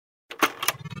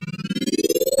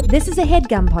This is a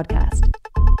HeadGum podcast.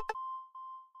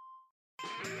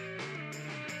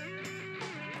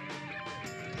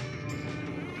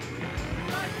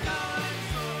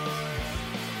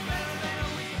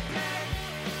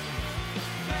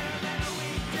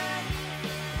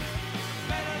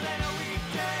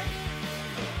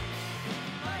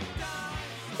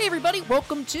 Hey everybody,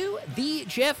 welcome to the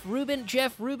Jeff Rubin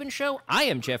Show. I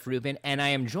am Jeff Rubin, and I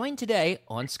am joined today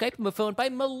on Skype and the phone by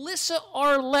Melissa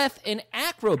Arleth, an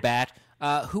acrobat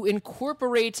who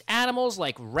incorporates animals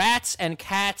like rats and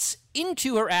cats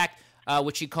into her act,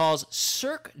 which she calls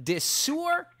Cirque du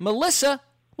Sewer. Melissa,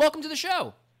 welcome to the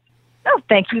show. Oh,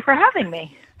 thank you for having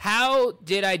me. How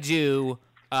did I do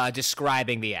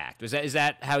describing the act? Is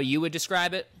that how you would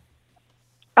describe it?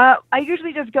 I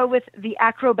usually just go with the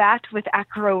acrobat with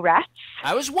acro rats.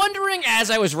 I was wondering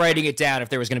as I was writing it down if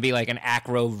there was going to be like an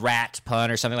acro rat pun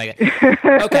or something like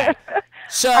that. Okay.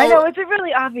 So I know, it's a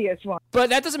really obvious one. But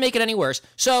that doesn't make it any worse.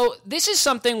 So this is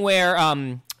something where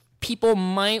people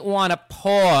might want to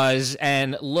pause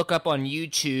and look up on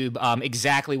YouTube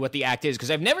exactly what the act is,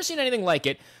 because I've never seen anything like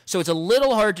it, so it's a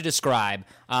little hard to describe.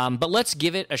 But let's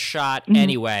give it a shot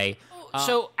anyway.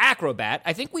 So acrobat,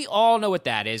 I think we all know what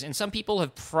that is, and some people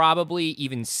have probably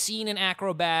even seen an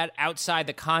acrobat outside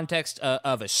the context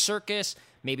of a circus,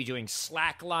 maybe doing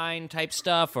slackline type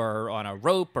stuff or on a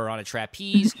rope or on a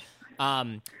trapeze.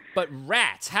 But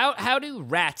rats, how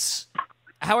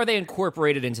are they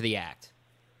incorporated into the act?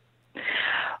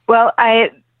 Well,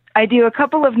 I do a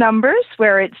couple of numbers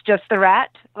where it's just the rat.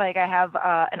 Like I have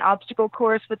an obstacle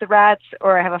course with the rats,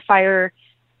 or I have a fire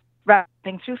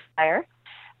rapping through fire.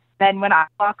 Then when I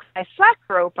walk my slack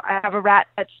rope, I have a rat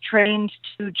that's trained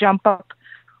to jump up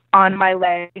on my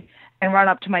leg and run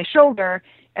up to my shoulder.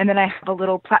 And then I have a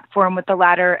little platform with the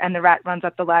ladder, and the rat runs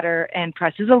up the ladder and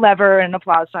presses a lever, and an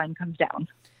applause sign comes down.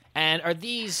 And are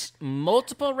these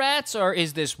multiple rats, or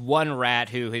is this one rat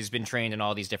who has been trained in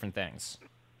all these different things?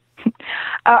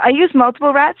 I use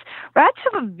multiple rats. Rats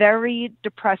have a very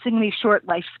depressingly short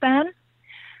lifespan.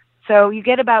 So you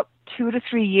get about 2 to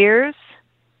 3 years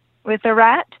with a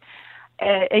rat.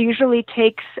 It usually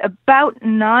takes about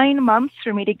 9 months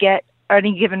for me to get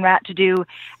any given rat to do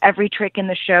every trick in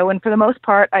the show. And for the most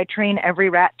part, I train every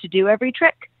rat to do every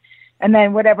trick. And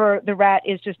then whatever the rat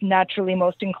is just naturally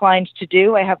most inclined to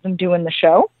do, I have them do in the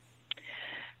show.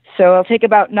 So it'll take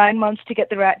about 9 months to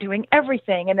get the rat doing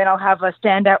everything. And then I'll have a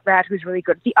standout rat who's really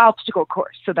good at the obstacle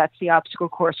course. So that's the obstacle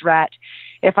course rat.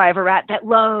 If I have a rat that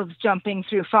loves jumping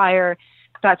through fire,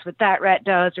 that's what that rat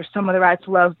does. Or some of the rats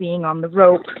love being on the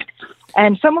rope.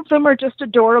 And some of them are just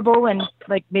adorable and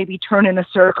like maybe turn in a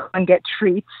circle and get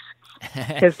treats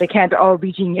because they can't all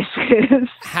be geniuses.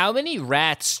 How many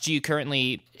rats do you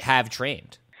currently have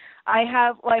trained? I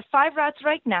have 5 rats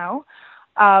right now.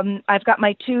 I've got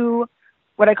my 2,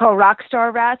 what I call rock star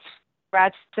rats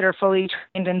that are fully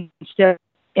trained and still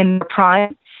in the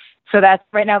prime. So that's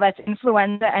right now that's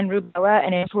Influenza and Rubella.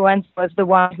 And Influenza was the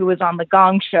one who was on the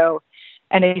Gong Show.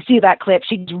 And if you see that clip,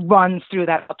 she runs through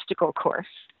that obstacle course.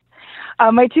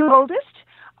 My 2 oldest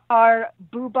are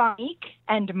Bubonique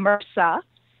and Mursa.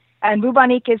 And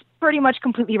Bubonique is pretty much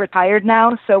completely retired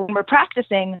now. So when we're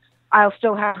practicing, I'll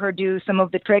still have her do some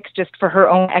of the tricks just for her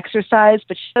own exercise,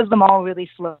 but she does them all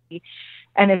really slowly.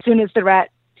 And as soon as the rat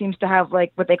seems to have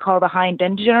like what they call the hind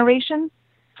end degeneration,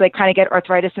 so they kind of get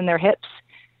arthritis in their hips.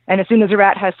 And as soon as a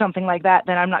rat has something like that,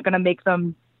 then I'm not going to make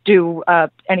them do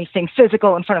anything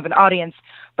physical in front of an audience,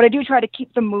 but I do try to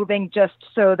keep them moving just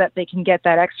so that they can get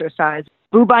that exercise.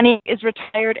 Bubonique is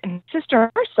retired, and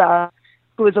sister Ursa,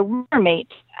 who is a lunar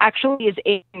mate, actually is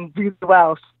aging really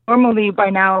well. Normally, by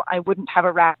now, I wouldn't have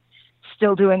a rat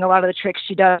still doing a lot of the tricks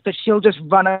she does, but she'll just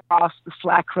run across the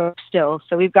slack rope still,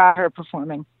 so we've got her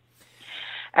performing.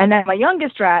 And then my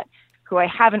youngest rat, who I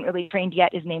haven't really trained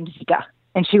yet, is named Zika,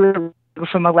 and she was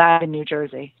from a lab in New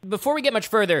Jersey. Before we get much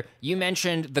further, you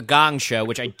mentioned the Gong Show,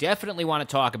 which I definitely want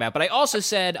to talk about, but I also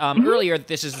said earlier that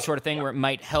this is the sort of thing where it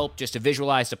might help just to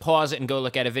visualize, to pause it and go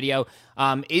look at a video.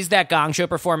 Is that Gong Show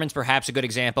performance perhaps a good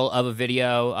example of a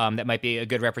video that might be a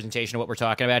good representation of what we're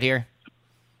talking about here?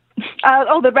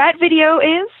 The rat video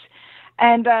is,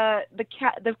 and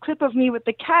the clip of me with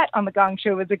the cat on the Gong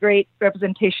Show is a great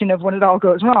representation of when it all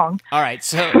goes wrong. All right,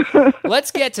 so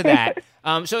let's get to that.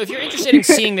 So if you're interested in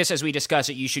seeing this as we discuss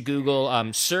it, you should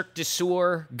Google Cirque du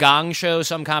Sewer, Gong Show.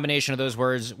 Some combination of those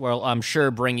words will, I'm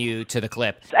sure, bring you to the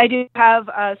clip. I do have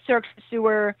Cirque du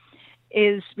Sewer.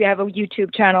 We have a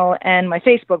YouTube channel and my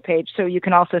Facebook page, so you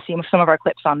can also see some of our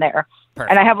clips on there. Perfect.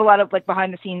 And I have a lot of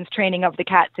behind the scenes training of the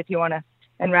cats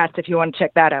and rats if you want to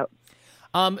check that out.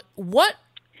 What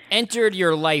entered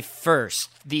your life first?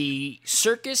 The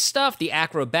circus stuff, the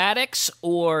acrobatics,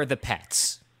 or the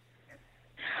pets?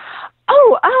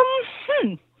 Oh,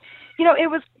 it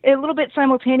was a little bit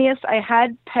simultaneous. I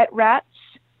had pet rats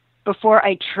before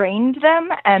I trained them,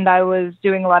 and I was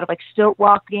doing a lot of like stilt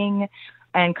walking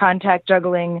and contact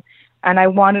juggling, and I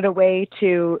wanted a way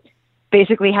to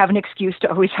basically have an excuse to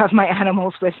always have my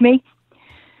animals with me.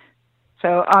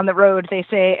 So on the road, they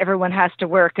say everyone has to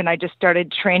work, and I just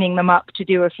started training them up to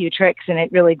do a few tricks, and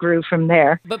it really grew from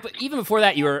there. But even before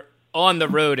that, you were on the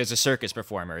road as a circus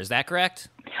performer. Is that correct?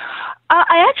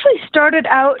 I actually started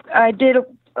out, I did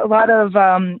a lot of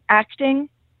acting.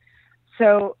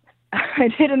 So I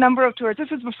did a number of tours. This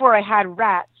was before I had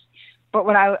rats. But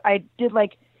when I did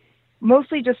like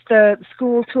mostly just the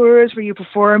school tours where you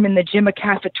perform in the gym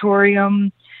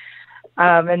cafetorium,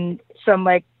 and some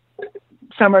like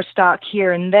summer stock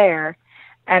here and there.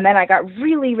 And then I got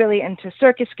really, really into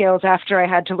circus skills after I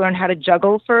had to learn how to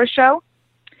juggle for a show.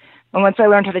 And once I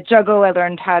learned how to juggle, I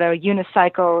learned how to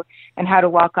unicycle and how to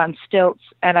walk on stilts.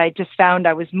 And I just found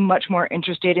I was much more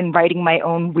interested in writing my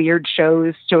own weird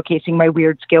shows, showcasing my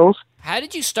weird skills. How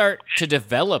did you start to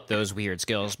develop those weird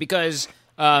skills? Because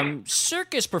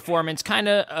circus performance, kind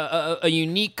of a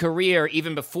unique career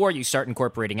even before you start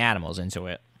incorporating animals into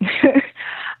it.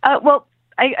 Well,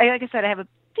 like I said, I have a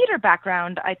theater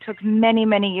background. I took many,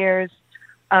 many years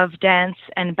of dance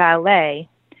and ballet.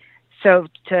 So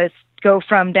to go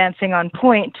from dancing on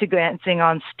point to dancing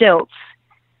on stilts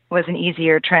was an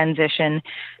easier transition.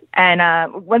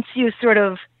 And once you sort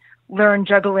of learn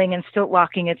juggling and stilt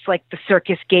walking, it's like the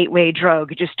circus gateway drug.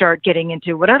 You just start getting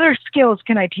into what other skills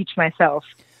can I teach myself?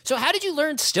 So how did you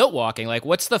learn stilt walking? Like,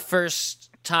 what's the first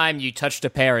time you touched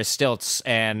a pair of stilts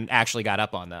and actually got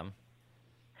up on them?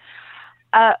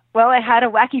 Well, I had a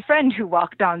wacky friend who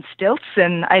walked on stilts,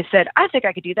 and I said, I think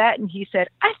I could do that. And he said,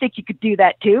 I think you could do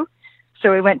that too.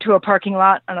 So we went to a parking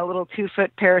lot on a little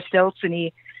 2-foot pair of stilts, and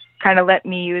he kind of let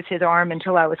me use his arm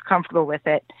until I was comfortable with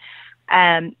it.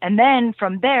 And then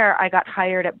from there, I got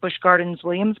hired at Busch Gardens,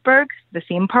 Williamsburg, the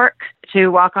theme park, to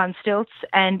walk on stilts.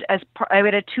 And I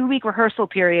had a 2-week rehearsal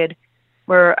period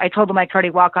where I told them I could already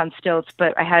walk on stilts,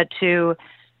 but I had to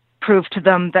prove to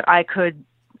them that I could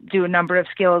do a number of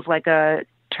skills like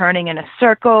turning in a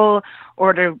circle,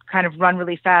 or to kind of run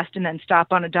really fast and then stop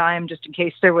on a dime just in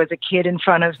case there was a kid in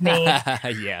front of me.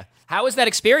 Yeah. How was that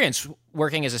experience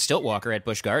working as a stilt walker at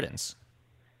Busch Gardens?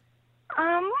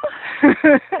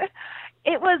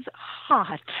 It was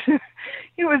hot.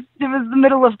 It was the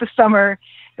middle of the summer.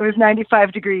 It was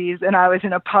 95 degrees, and I was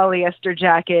in a polyester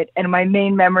jacket, and my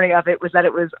main memory of it was that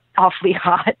it was awfully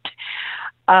hot.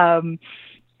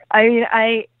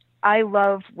 I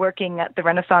love working at the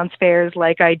Renaissance fairs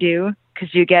like I do,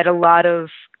 because you get a lot of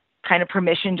kind of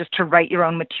permission just to write your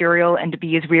own material and to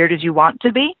be as weird as you want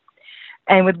to be.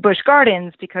 And with Busch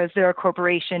Gardens, because they're a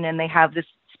corporation and they have this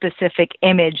specific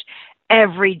image,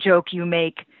 every joke you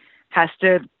make has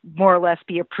to more or less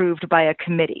be approved by a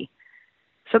committee.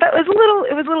 So it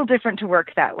was a little different to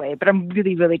work that way, but I'm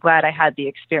really, really glad I had the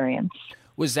experience.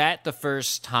 Was that the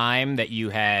first time that you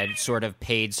had sort of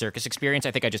paid circus experience?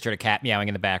 I think I just heard a cat meowing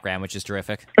in the background, which is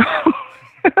terrific.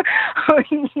 Oh,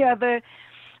 yeah,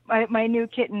 my new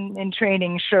kitten in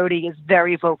training, Shrody, is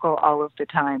very vocal all of the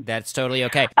time. That's totally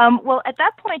okay. Well, at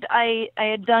that point, I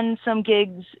had done some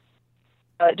gigs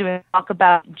doing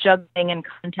walkabout juggling and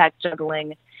contact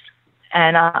juggling,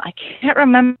 and I can't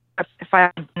remember if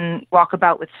I had done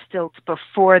walkabout with stilts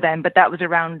before then, but that was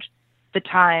around the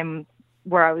time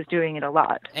where I was doing it a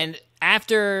lot. And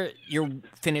after you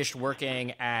finished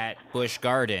working at Busch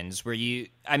Gardens,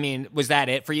 was that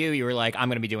it for you? You were like, I'm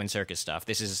going to be doing circus stuff.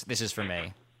 This is for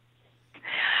me.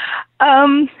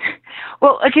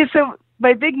 Well, okay, so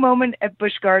my big moment at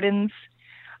Busch Gardens,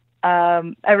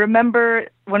 I remember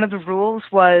one of the rules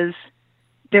was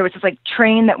there was this like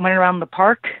train that went around the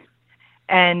park,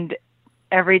 and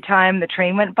every time the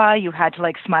train went by, you had to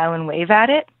like smile and wave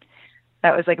at it.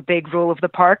 That was like a big rule of the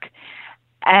park.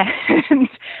 And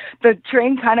the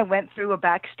train kind of went through a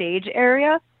backstage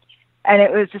area, and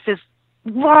it was just this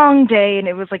long day, and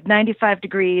it was like 95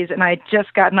 degrees, and I had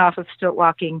just gotten off of stilt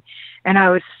walking, and I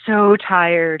was so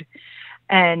tired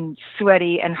and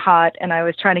sweaty and hot, and I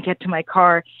was trying to get to my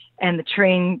car, and the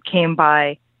train came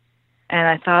by, and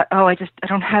I thought, I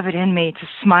don't have it in me to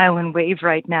smile and wave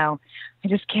right now. I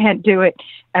just can't do it.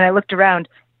 And I looked around,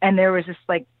 and there was this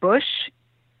like bush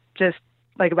just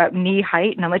like about knee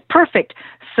height, and I'm like, perfect.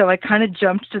 So I kind of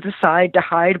jumped to the side to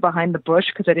hide behind the bush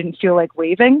because I didn't feel like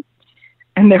waving.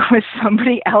 And there was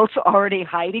somebody else already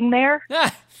hiding there.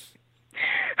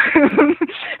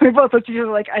 We both looked at each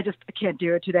other like, I can't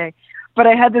do it today. But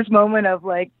I had this moment of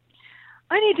like,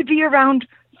 I need to be around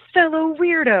fellow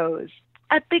weirdos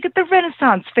at the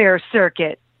Renaissance Fair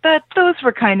circuit. Those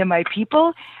were kind of my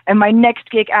people. And my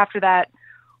next gig after that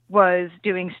was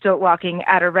doing stilt walking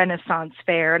at a Renaissance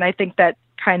Fair. And I think that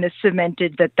kind of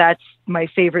cemented that that's my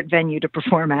favorite venue to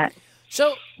perform at.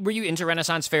 So were you into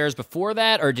Renaissance fairs before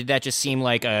that, or did that just seem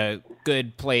like a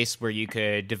good place where you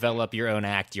could develop your own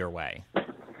act your way?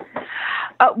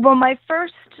 Well, my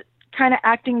first kind of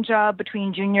acting job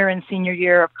between junior and senior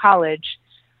year of college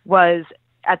was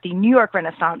at the New York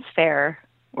Renaissance Fair,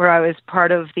 where I was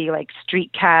part of the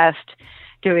street cast,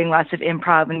 doing lots of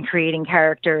improv and creating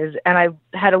characters. And I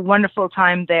had a wonderful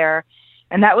time there.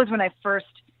 And that was when I first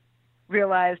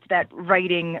realized that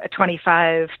writing a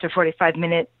 25 to 45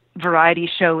 minute variety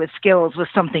show with skills was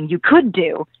something you could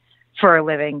do for a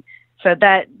living. So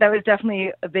that was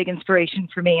definitely a big inspiration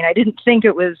for me. And I didn't think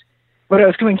it was what I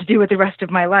was going to do with the rest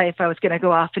of my life. I was going to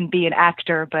go off and be an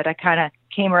actor, but I kind of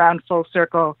came around full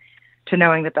circle to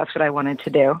knowing that that's what I wanted to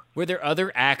do. Were there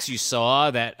other acts you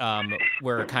saw that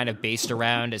were kind of based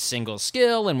around a single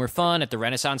skill and were fun at the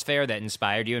Renaissance Fair that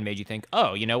inspired you and made you think,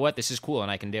 oh, you know what, this is cool and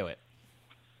I can do it?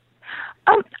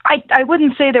 I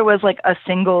wouldn't say there was a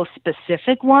single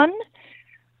specific one.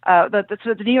 So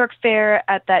the New York Fair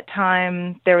at that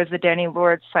time, there was the Danny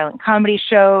Lord silent comedy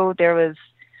show. There was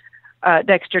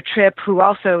Dexter Tripp, who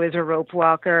also is a rope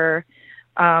walker.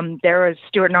 There was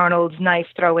Stuart and Arnold's knife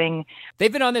throwing.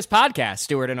 They've been on this podcast,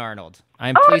 Stuart and Arnold.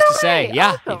 I'm pleased to say. Way.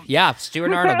 Yeah, awesome. yeah, Stuart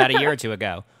and Arnold about a year or two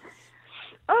ago.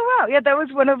 Oh, wow. Yeah, that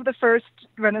was one of the first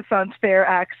Renaissance Fair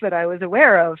acts that I was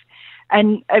aware of.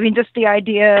 And I mean, just the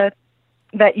idea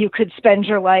that you could spend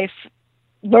your life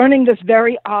learning this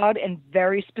very odd and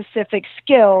very specific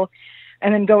skill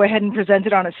and then go ahead and present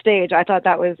it on a stage, I thought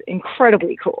that was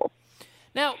incredibly cool.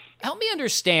 Now, help me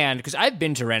understand, because I've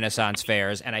been to Renaissance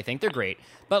fairs, and I think they're great,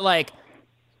 but,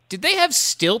 did they have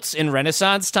stilts in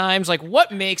Renaissance times?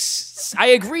 What makes... I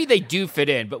agree they do fit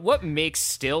in, but what makes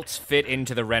stilts fit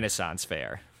into the Renaissance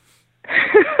fair?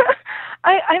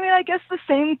 I mean, I guess the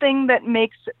same thing that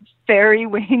makes fairy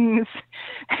wings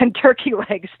and turkey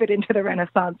legs fit into the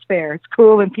Renaissance fair. It's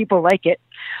cool and people like it.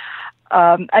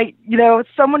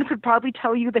 Someone could probably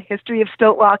tell you the history of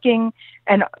stilt walking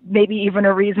and maybe even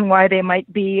a reason why they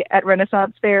might be at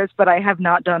Renaissance fairs, but I have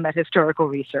not done that historical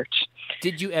research.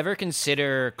 Did you ever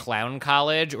consider clown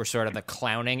college or sort of the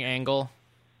clowning angle?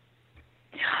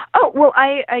 Oh, well,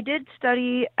 I did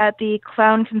study at the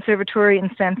Clown Conservatory in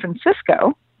San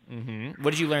Francisco. Mm-hmm.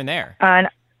 What did you learn there? And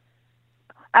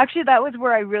actually, that was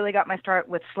where I really got my start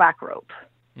with slack rope.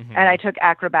 Mm-hmm. And I took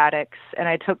acrobatics and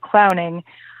I took clowning.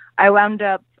 I wound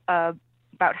up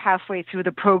about halfway through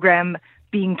the program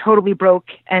being totally broke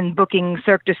and booking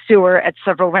Cirque du Sewer at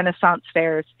several Renaissance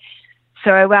fairs.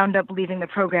 So I wound up leaving the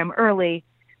program early,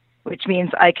 which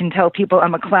means I can tell people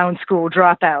I'm a clown school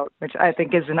dropout, which I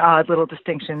think is an odd little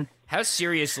distinction. How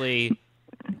seriously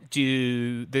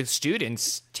do the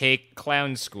students take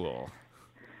clown school?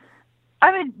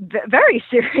 I mean, very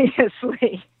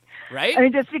seriously. Right? I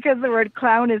mean, just because the word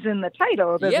clown is in the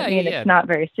title doesn't mean it's not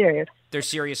very serious. They're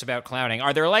serious about clowning.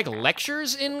 Are there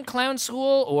lectures in clown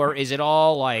school, or is it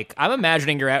all I'm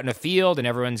imagining you're out in a field and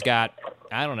everyone's got,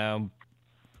 I don't know,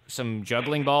 some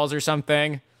juggling balls or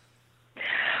something?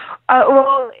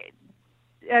 Well,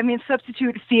 I mean,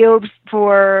 substitute field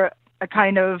for a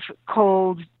kind of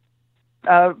cold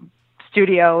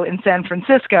studio in San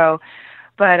Francisco.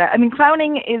 But, I mean,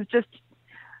 clowning is just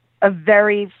a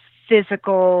very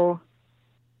physical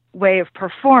way of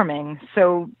performing.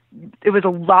 So it was a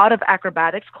lot of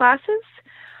acrobatics classes.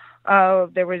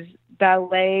 There was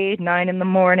ballet, 9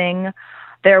 a.m.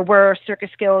 There were circus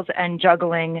skills and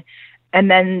juggling. And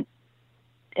then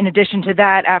in addition to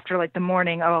that, after the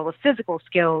morning of all the physical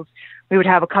skills, we would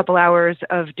have a couple hours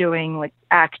of doing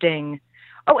acting.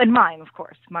 Oh, and mime, of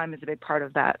course. Mime is a big part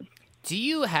of that. Do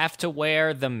you have to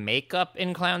wear the makeup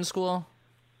in clown school?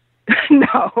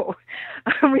 No.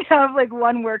 We have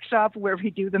one workshop where we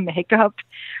do the makeup,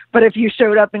 but if you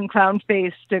showed up in clown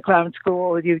face to clown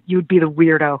school, you'd be the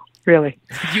weirdo, really.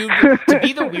 To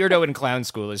be the weirdo in clown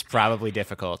school is probably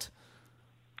difficult.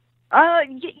 No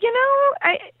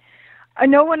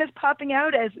one is popping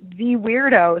out as the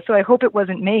weirdo, so I hope it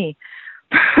wasn't me.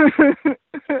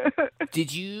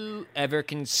 Did you ever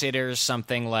consider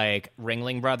something like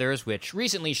Ringling Brothers, which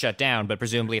recently shut down, but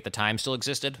presumably at the time still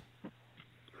existed?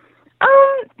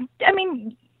 I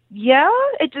mean, yeah,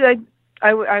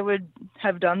 I would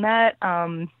have done that.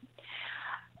 I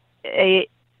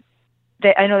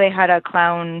know they had a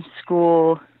clown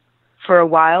school for a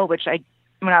while, which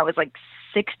when I was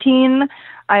 16,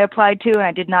 I applied to, and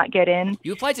I did not get in.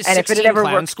 You applied to 16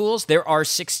 clown schools? There are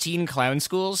 16 clown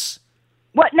schools?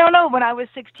 What? No. When I was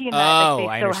 16, Oh, they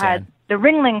I still had understand. the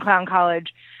Ringling Clown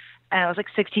College, and I was like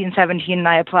 16, 17, and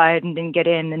I applied and didn't get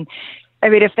in. And I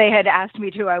mean, if they had asked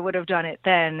me to, I would have done it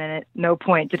then. And at no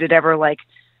point did it ever like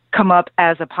come up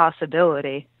as a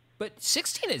possibility. But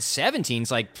 16 and 17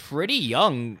 is like pretty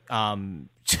young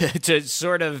to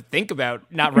sort of think about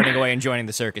not running away and joining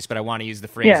the circus, but I want to use the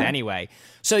phrase anyway.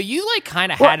 So you like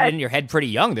kind of had it in your head pretty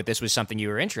young that this was something you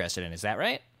were interested in. Is that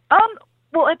right?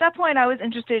 Well, at that point, I was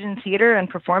interested in theater and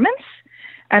performance,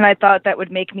 and I thought that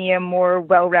would make me a more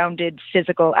well-rounded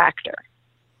physical actor.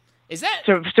 Is that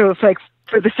so? It's like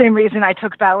for the same reason I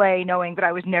took ballet, knowing that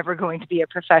I was never going to be a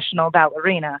professional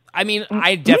ballerina. I mean,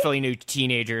 I definitely knew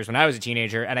teenagers when I was a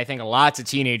teenager, and I think lots of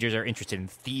teenagers are interested in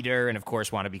theater and, of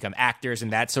course, want to become actors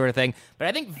and that sort of thing. But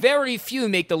I think very few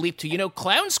make the leap to,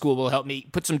 clown school will help me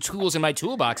put some tools in my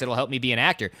toolbox that'll help me be an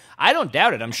actor. I don't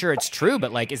doubt it. I'm sure it's true,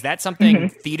 but, like, is that something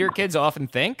theater kids often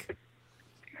think?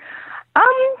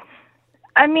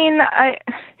 I mean, I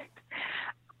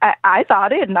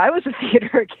thought it, and I was a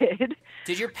theater kid.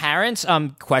 Did your parents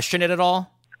question it at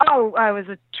all? Oh, I was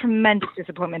a tremendous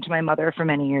disappointment to my mother for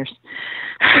many years.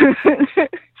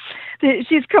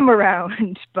 She's come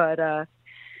around, but I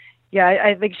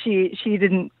think she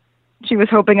didn't. She was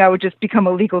hoping I would just become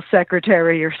a legal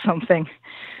secretary or something.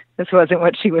 This wasn't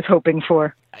what she was hoping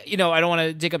for. I don't want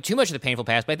to dig up too much of the painful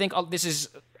past, but I think this is,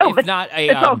 it's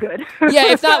all good.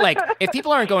 if not, like, if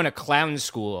people aren't going to clown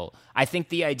school, I think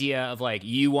the idea of, like,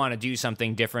 you want to do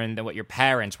something different than what your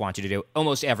parents want you to do,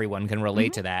 almost everyone can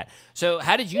relate to that. So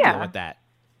how did you deal with that?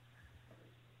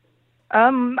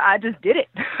 I just did it.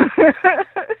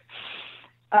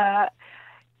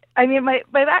 I mean,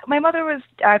 my mother was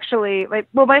actually,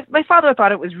 my father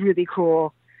thought it was really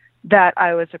cool that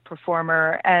I was a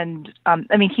performer, and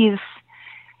I mean, he's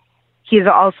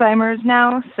Alzheimer's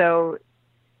now, so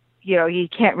he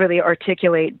can't really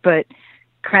articulate, but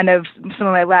kind of some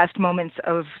of my last moments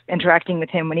of interacting with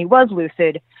him when he was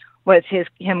lucid was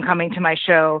him coming to my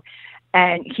show,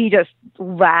 and he just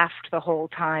laughed the whole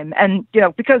time. And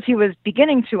because he was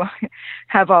beginning to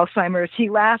have Alzheimer's, he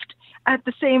laughed at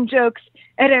the same jokes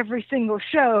at every single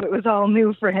show. It was all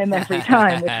new for him every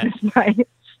time, which was nice.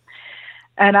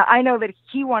 And I know that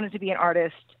he wanted to be an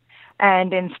artist,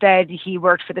 and instead he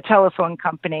worked for the telephone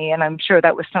company, and I'm sure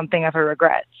that was something of a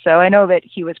regret. So I know that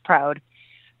he was proud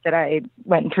that I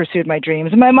went and pursued my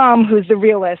dreams. And my mom, who's the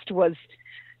realist, was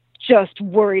just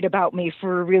worried about me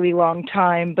for a really long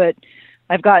time, but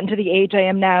I've gotten to the age I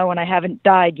am now, and I haven't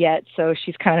died yet, so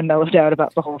she's kind of mellowed out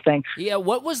about the whole thing. Yeah,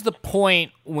 what was the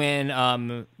point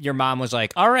when your mom was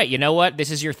like, all right, you know what,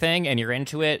 this is your thing, and you're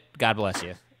into it, God bless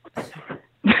you?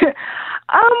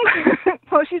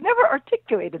 Well, she's never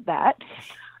articulated that.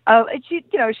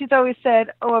 She's always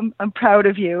said, "Oh, I'm proud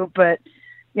of you," but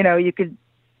you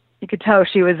could tell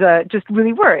she was just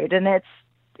really worried, and it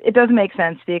does make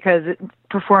sense because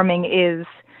performing is,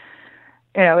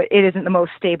 it isn't the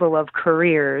most stable of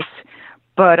careers.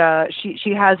 But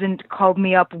she hasn't called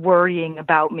me up worrying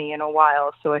about me in a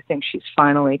while, so I think she's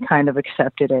finally kind of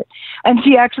accepted it. And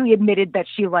she actually admitted that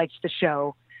she liked the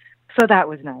show. So that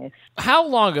was nice. How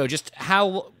long ago,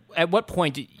 at what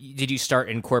point did you start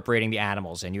incorporating the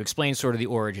animals? And you explained sort of the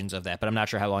origins of that, but I'm not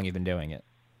sure how long you've been doing it.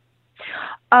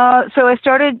 So I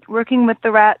started working with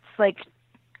the rats like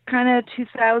kind of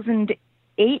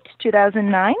 2008,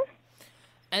 2009.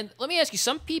 And let me ask you,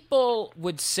 some people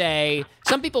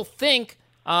think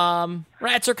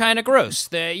rats are kind of gross.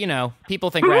 People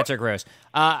think rats are gross.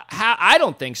 I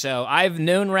don't think so. I've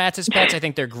known rats as pets. I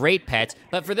think they're great pets.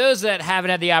 But for those that haven't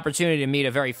had the opportunity to meet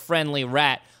a very friendly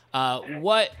rat,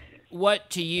 what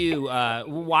to you?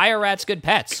 Why are rats good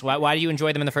pets? Why do you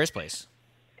enjoy them in the first place?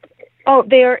 Oh,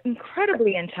 they are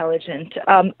incredibly intelligent.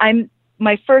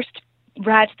 My first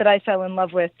rat that I fell in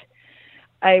love with.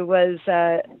 I was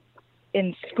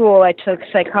in school. I took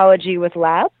psychology with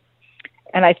lab.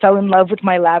 And I fell in love with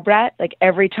my lab rat. Like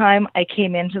every time I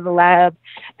came into the lab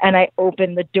and I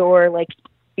opened the door, like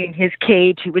in his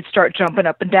cage, he would start jumping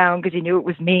up and down because he knew it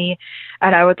was me.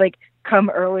 And I would like come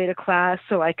early to class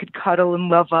so I could cuddle and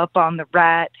love up on the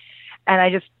rat. And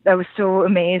I was so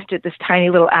amazed at this tiny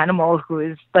little animal who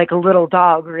is like a little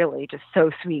dog, really, just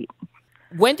so sweet.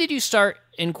 When did you start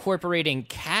incorporating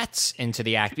cats into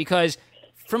the act? Because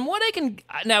from what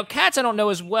now cats I don't know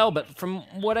as well, but from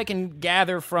what I can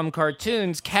gather from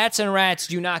cartoons, cats and rats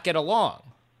do not get along.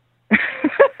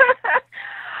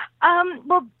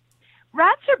 Well,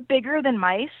 rats are bigger than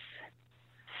mice.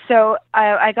 So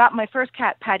I got my first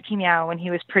cat, Padky Meow, when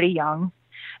he was pretty young,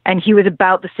 and he was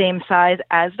about the same size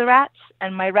as the rats.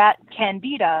 And my rat,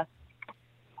 Candida,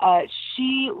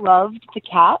 she loved the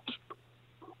cat.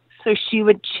 So she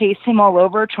would chase him all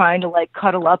over trying to like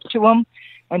cuddle up to him.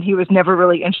 And he was never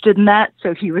really interested in that.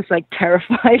 So he was like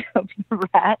terrified of the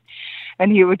rat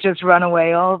and he would just run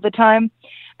away all the time.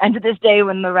 And to this day,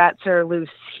 when the rats are loose,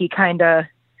 he kind of,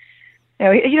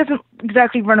 he doesn't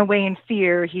exactly run away in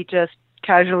fear. He just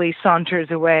casually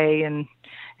saunters away and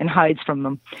hides from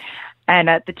them. And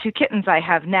the two kittens I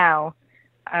have now,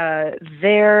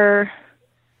 they've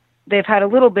had a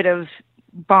little bit of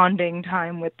bonding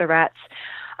time with the rats.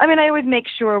 I mean, I always make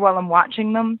sure while I'm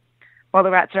watching them, while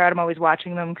the rats are out, I'm always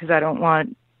watching them because I don't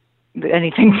want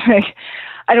anything like,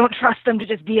 I don't trust them to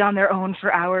just be on their own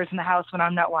for hours in the house when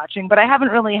I'm not watching. But I haven't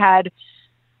really had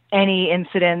any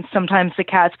incidents. Sometimes the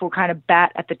cats will kind of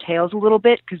bat at the tails a little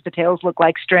bit because the tails look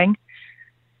like string.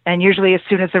 And usually as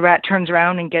soon as the rat turns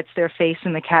around and gets their face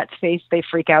in the cat's face, they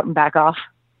freak out and back off.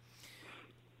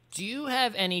 Do you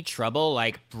have any trouble,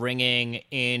 like, bringing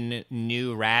in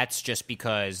new rats just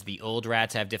because the old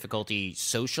rats have difficulty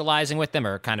socializing with them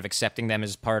or kind of accepting them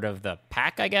as part of the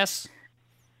pack, I guess?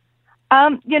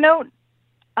 They're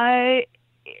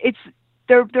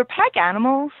pack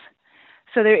animals,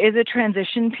 so there is a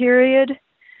transition period,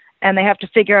 and they have to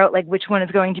figure out, like, which one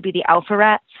is going to be the alpha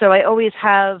rat. So I always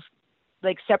have,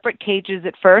 like, separate cages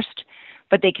at first,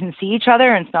 but they can see each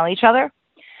other and smell each other.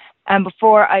 And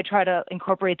before I try to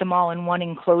incorporate them all in one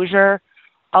enclosure,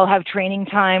 I'll have training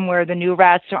time where the new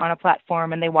rats are on a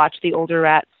platform and they watch the older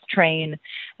rats train.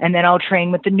 And then I'll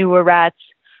train with the newer rats.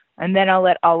 And then I'll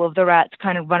let all of the rats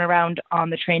kind of run around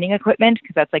on the training equipment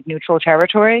because that's like neutral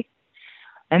territory.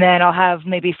 And then I'll have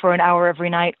maybe for an hour every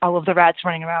night, all of the rats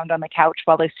running around on the couch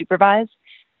while they supervise.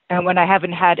 And when I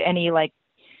haven't had any like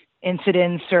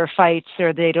incidents or fights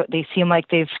or they seem like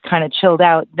they've kind of chilled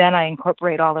out, then I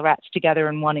incorporate all the rats together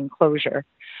in one enclosure.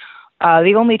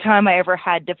 The only time I ever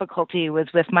had difficulty was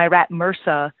with my rat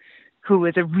Mursa, who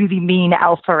was a really mean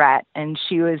alpha rat, and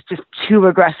she was just too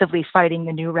aggressively fighting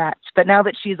the new rats. But now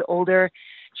that she's older,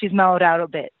 she's mellowed out a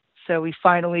bit. So we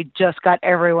finally just got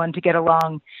everyone to get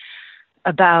along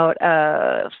about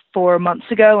 4 months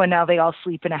ago, and now they all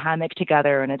sleep in a hammock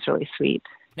together, and it's really sweet.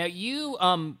 Now you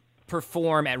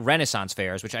perform at Renaissance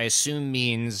fairs, which I assume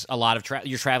means a lot of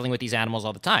you're traveling with these animals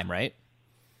all the time, right?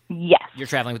 Yes. You're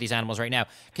traveling with these animals right now.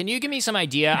 Can you give me some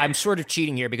idea? I'm sort of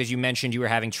cheating here because you mentioned you were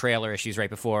having trailer issues right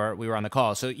before we were on the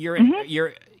call. So can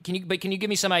you give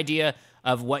me some idea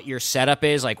of what your setup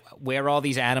is, like where all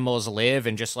these animals live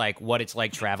and just like what it's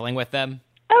like traveling with them?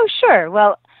 Oh, sure.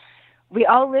 Well, we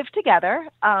all live together.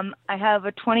 I have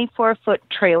a 24-foot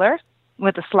trailer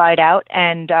with a slide out,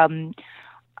 and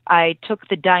I took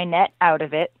the dinette out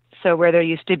of it. So where there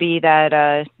used to be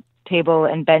that table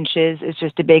and benches is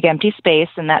just a big empty space,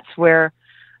 and that's where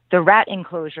the rat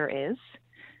enclosure is.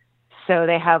 So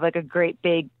they have like a great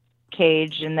big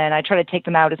cage, and then I try to take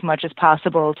them out as much as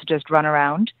possible to just run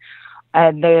around.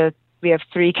 And we have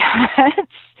 3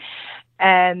 cats,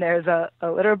 and there's a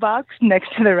litter box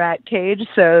next to the rat cage,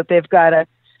 so they've got a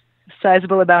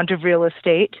sizable amount of real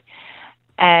estate.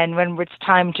 And when it's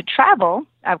time to travel,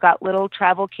 I've got little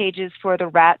travel cages for the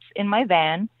rats in my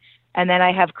van. And then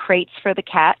I have crates for the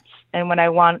cats. And when I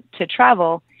want to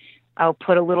travel, I'll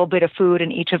put a little bit of food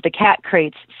in each of the cat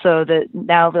crates so that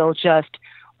now they'll just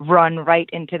run right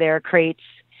into their crates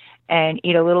and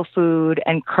eat a little food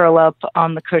and curl up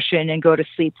on the cushion and go to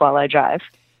sleep while I drive.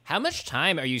 How much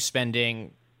time are you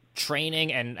spending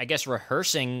training and I guess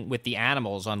rehearsing with the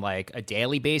animals on like a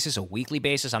daily basis, a weekly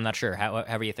basis? I'm not sure.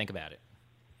 However you think about it.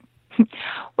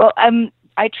 Well,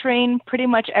 I train pretty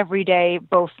much every day,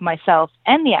 both myself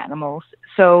and the animals.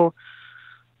 So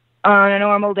on a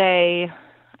normal day,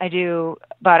 I do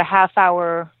about a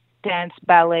half-hour dance,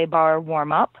 ballet, bar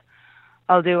warm-up.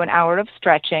 I'll do an hour of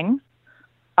stretching,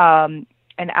 an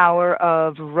hour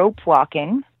of rope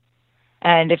walking.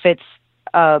 And if it's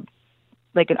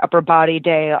like an upper body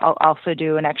day, I'll also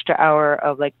do an extra hour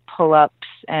of like pull-ups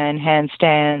and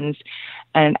handstands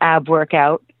and an ab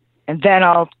workout. And then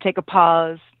I'll take a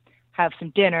pause, have some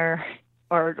dinner,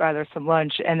 or rather some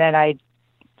lunch, and then I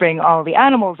bring all the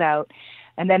animals out.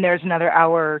 And then there's another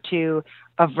hour or two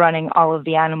of running all of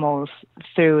the animals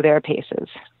through their paces.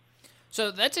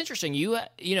 So that's interesting.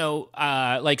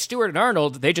 Like Stuart and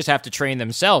Arnold, they just have to train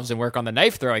themselves and work on the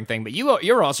knife throwing thing. But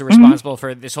you're also responsible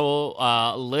for this whole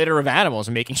litter of animals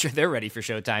and making sure they're ready for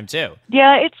showtime too.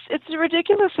 Yeah, it's a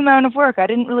ridiculous amount of work. I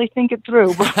didn't really think it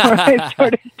through before I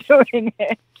started doing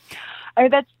it. I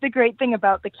mean, that's the great thing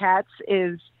about the cats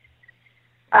is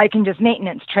I can just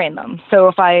maintenance train them. So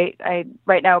if I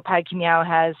right now, Padky Meow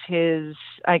has his,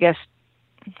 I guess,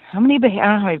 I don't know how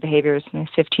many behaviors,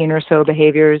 15 or so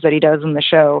behaviors that he does in the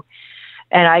show.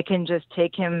 And I can just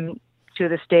take him to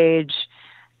the stage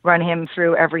run him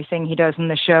through everything he does in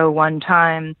the show one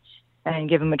time and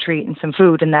give him a treat and some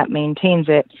food, and that maintains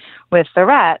it. With the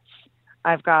rats,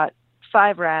 I've got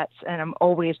 5 rats, and I'm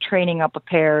always training up a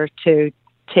pair to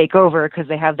take over because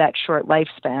they have that short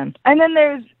lifespan. And then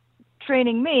there's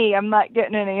training me. I'm not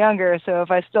getting any younger, so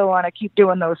if I still want to keep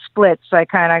doing those splits, I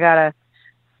kind of got to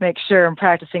make sure I'm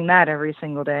practicing that every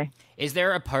single day. Is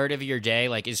there a part of your day,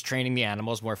 like, is training the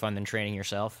animals more fun than training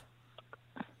yourself?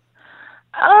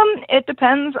 It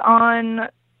depends on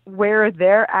where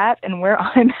they're at and where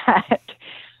I'm at.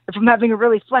 If I'm having a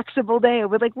really flexible day, I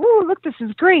would like, whoa, look, this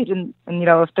is great. And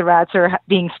if the rats are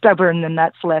being stubborn, then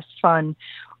that's less fun.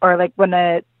 Or like when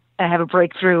I have a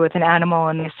breakthrough with an animal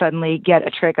and they suddenly get a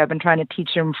trick I've been trying to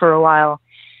teach them for a while,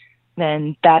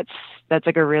 then that's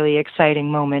like a really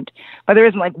exciting moment. But there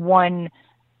isn't like one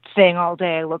thing all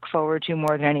day I look forward to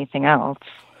more than anything else.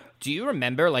 Do you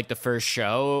remember like the first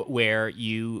show where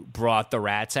you brought the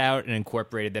rats out and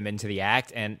incorporated them into the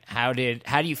act? And how do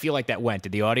you feel like that went?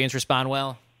 Did the audience respond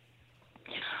well?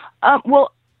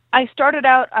 Well, I started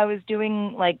out, I was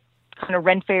doing like kind of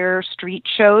rent fair street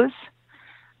shows,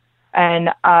 and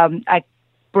I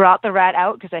brought the rat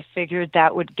out because I figured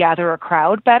that would gather a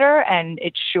crowd better, and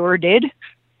it sure did.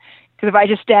 Because if I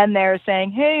just stand there saying,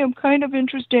 hey, I'm kind of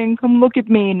interesting, come look at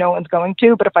me, no one's going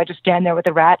to. But if I just stand there with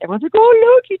a rat, everyone's like,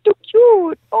 oh, look, he's so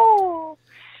cute. Oh.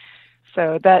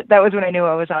 So that was when I knew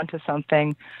I was onto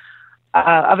something.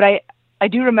 But I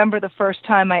do remember the first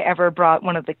time I ever brought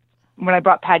when I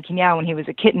brought Pad Kenyao when he was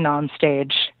a kitten on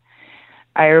stage.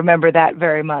 I remember that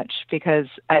very much because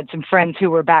I had some friends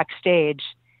who were backstage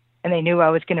and they knew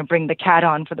I was going to bring the cat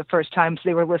on for the first time. So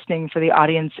they were listening for the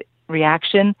audience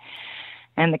reaction.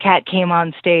 And the cat came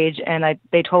on stage, and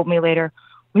they told me later,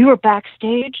 we were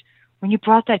backstage when you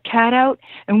brought that cat out,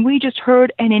 and we just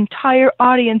heard an entire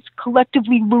audience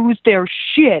collectively lose their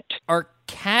shit. Are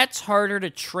cats harder to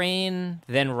train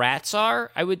than rats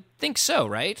are? I would think so,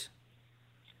 right?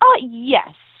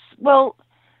 Yes. Well,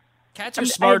 cats are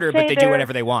smarter, but they do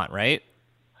whatever they want, right?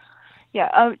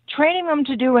 Yeah. Training them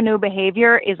to do a new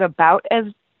behavior is about as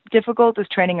difficult as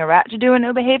training a rat to do a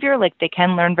new behavior. Like, they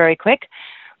can learn very quick.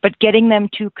 But getting them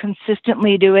to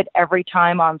consistently do it every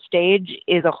time on stage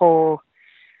is a whole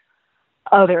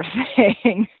other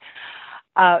thing.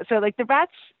 So like the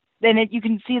rats, you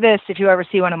can see this if you ever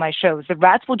see one of my shows. The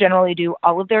rats will generally do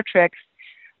all of their tricks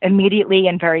immediately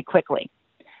and very quickly.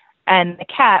 And the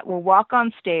cat will walk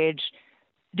on stage,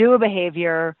 do a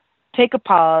behavior, take a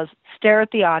pause, stare at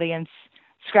the audience,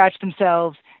 scratch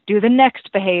themselves, do the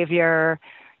next behavior,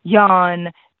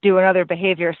 yawn, do another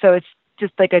behavior. So it's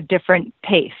just like a different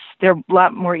pace. They're a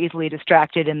lot more easily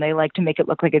distracted, and they like to make it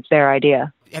look like it's their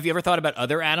idea. Have you ever thought about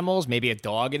other animals, maybe a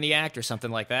dog in the act or something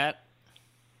like that?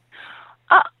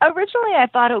 Originally, I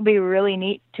thought it would be really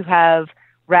neat to have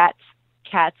rats,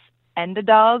 cats, and a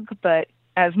dog, but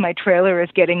as my trailer is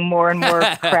getting more and more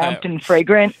cramped and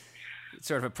fragrant. It's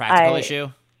sort of a practical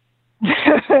issue.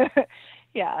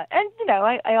 Yeah, and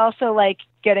I also like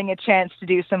getting a chance to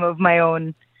do some of my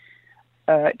own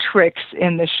tricks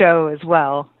in the show as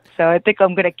well. So I think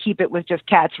I'm going to keep it with just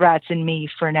cats, rats, and me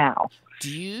for now. Do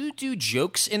you do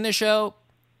jokes in the show?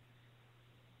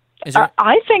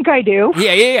 I think I do.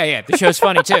 Yeah. The show's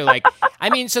funny too. Like, I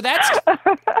mean, so that's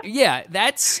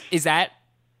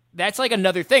like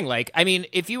another thing. Like, I mean,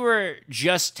 if you were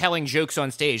just telling jokes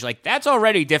on stage, like that's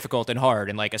already difficult and hard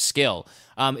and like a skill.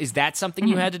 Is that something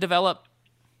you had to develop?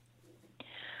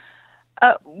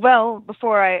 Well,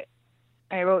 before I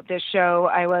wrote this show,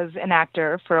 I was an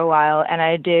actor for a while, and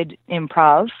I did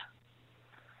improv.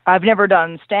 I've never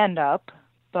done stand-up,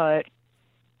 but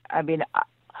I mean,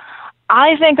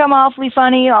 I think I'm awfully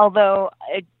funny, although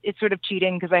it's sort of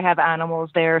cheating because I have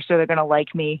animals there, so they're going to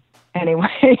like me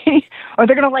anyway. Or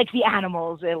they're going to like the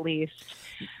animals, at least.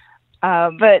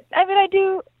 But, I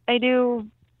mean,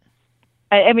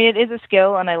 I mean, it is a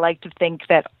skill, and I like to think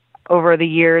that over the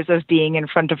years of being in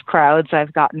front of crowds,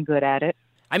 I've gotten good at it.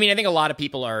 I mean, I think a lot of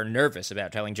people are nervous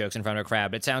about telling jokes in front of a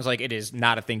crowd, but it sounds like it is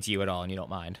not a thing to you at all, and you don't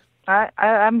mind.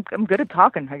 I'm good at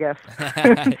talking, I guess.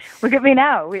 Look at me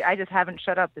now. I just haven't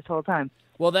shut up this whole time.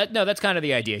 Well, that's kind of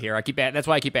the idea here. That's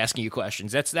why I keep asking you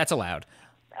questions. That's allowed.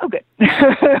 Oh, good.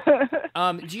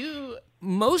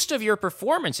 Most of your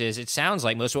performances, it sounds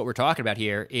like most of what we're talking about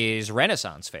here is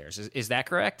Renaissance fairs. Is that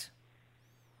correct?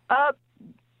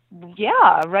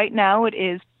 Yeah. Right now it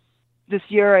is. This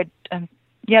year,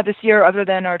 this year, other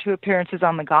than our 2 appearances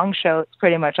on the Gong Show, it's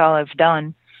pretty much all I've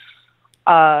done.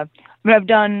 I mean, I've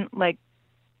done like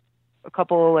a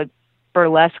couple like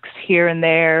burlesques here and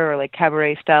there, or like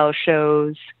cabaret style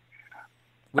shows.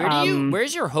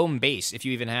 Where's your home base, if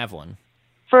you even have one?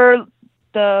 For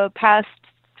the past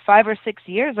 5 or 6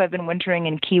 years I've been wintering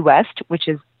in Key West, which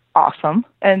is awesome.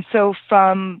 And so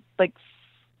from like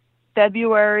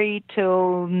February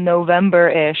till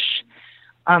November-ish,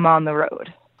 I'm on the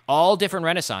road. All different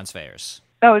Renaissance fairs.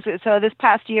 Oh, so this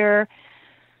past year,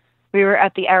 we were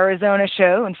at the Arizona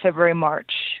show in February,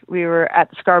 March. We were at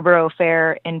the Scarborough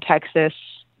Fair in Texas.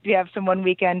 We have some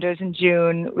one-weekenders in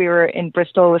June. We were in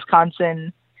Bristol,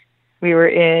 Wisconsin. We were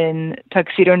in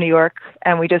Tuxedo, New York.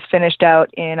 And we just finished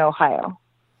out in Ohio.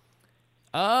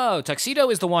 Oh, Tuxedo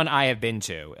is the one I have been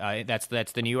to. That's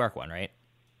the New York one, right?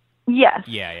 Yes.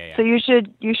 Yeah. So you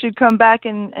should come back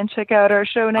and check out our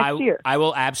show next year. I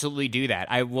will absolutely do that.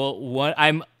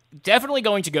 I'm definitely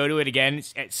going to go to it again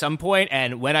at some point,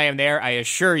 and when I am there, I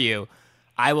assure you,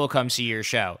 I will come see your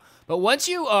show. But once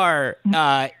you are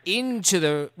once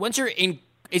you're in,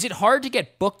 is it hard to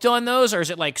get booked on those, or is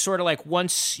it like sort of like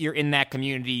once you're in that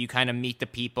community, you kind of meet the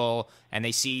people and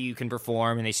they see you can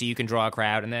perform and they see you can draw a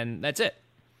crowd, and then that's it?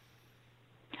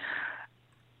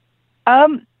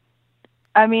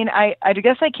 I mean, I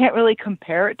guess I can't really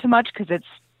compare it to much because it's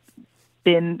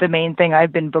been the main thing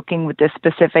I've been booking with this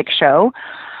specific show.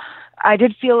 I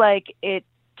did feel like it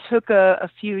took a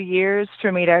few years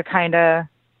for me to kind of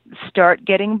start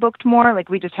getting booked more. Like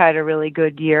we just had a really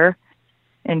good year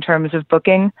in terms of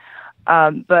booking.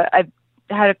 But I've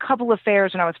had a couple of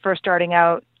fairs when I was first starting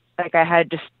out. Like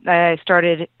I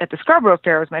started at the Scarborough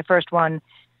Fair was my first one.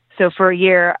 So for a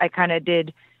year, I kind of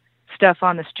did stuff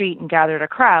on the street and gathered a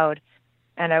crowd.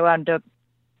 And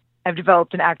I've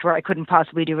developed an act where I couldn't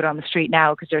possibly do it on the street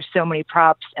now because there's so many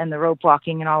props and the rope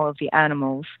walking and all of the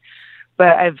animals.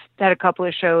 But I've had a couple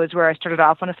of shows where I started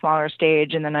off on a smaller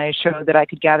stage and then I showed that I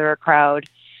could gather a crowd.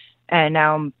 And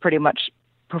now I'm pretty much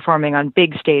performing on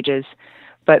big stages.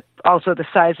 But also the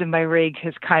size of my rig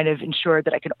has kind of ensured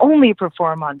that I can only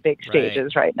perform on big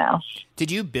stages right now.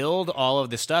 Did you build all of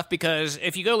the stuff? Because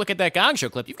if you go look at that Gong Show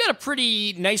clip, you've got a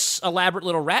pretty nice, elaborate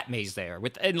little rat maze there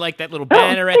and like that little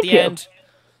banner at the end.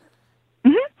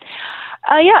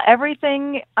 Yeah,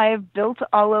 everything. I've built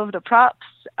all of the props.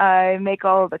 I make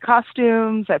all of the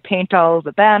costumes. I paint all of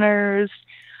the banners.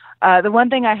 The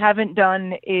one thing I haven't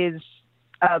done is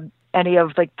any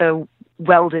of like the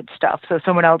welded stuff. So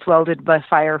someone else welded the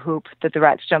fire hoop that the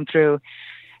rats jump through,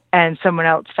 and someone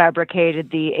else fabricated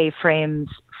the A-frames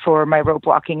for my rope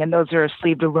walking, and those are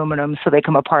sleeved aluminum so they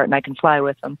come apart and I can fly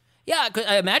with them. Yeah, 'cause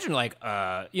I imagine like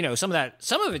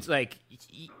some of it's like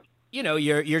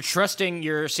you're trusting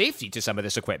your safety to some of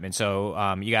this equipment, so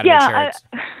you got to make sure it's.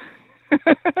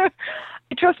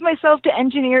 I trust myself to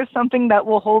engineer something that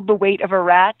will hold the weight of a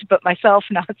rat, but myself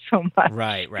not so much.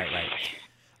 Right.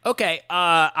 Okay,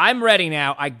 I'm ready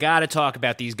now. I gotta talk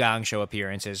about these Gong Show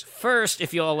appearances. First,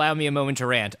 if you'll allow me a moment to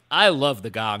rant, I love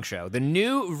the Gong Show. The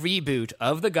new reboot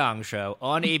of the Gong Show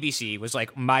on ABC was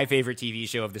like my favorite TV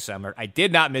show of the summer. I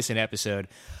did not miss an episode.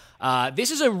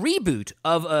 This is a reboot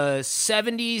of a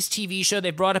 70s TV show.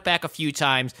 They brought it back a few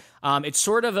times. It's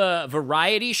sort of a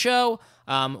variety show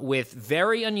with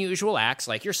very unusual acts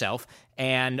like yourself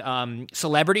and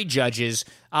celebrity judges.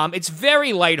 It's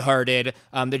very lighthearted.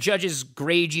 The judges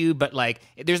grade you, but like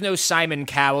there's no Simon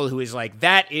Cowell who is like,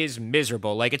 that is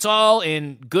miserable. Like it's all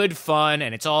in good fun,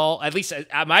 and it's all, at least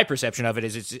my perception of it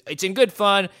is it's in good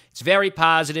fun. It's very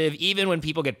positive. Even when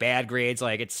people get bad grades,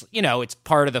 like it's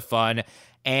part of the fun.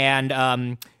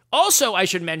 And also, I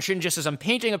should mention, just as I'm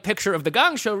painting a picture of the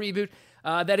Gong Show reboot,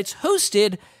 that it's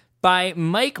hosted by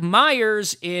Mike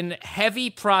Myers in heavy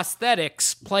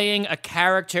prosthetics, playing a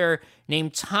character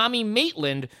named Tommy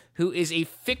Maitland, who is a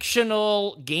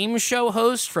fictional game show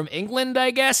host from England, I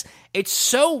guess. It's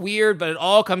so weird, but it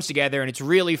all comes together, and it's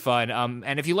really fun.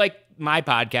 And if you like my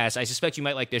podcast, I suspect you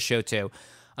might like this show too.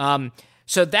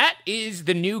 So that is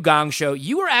the new Gong Show.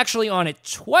 You were actually on it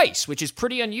twice, which is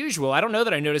pretty unusual. I don't know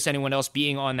that I noticed anyone else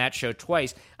being on that show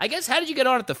twice. I guess, how did you get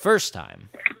on it the first time?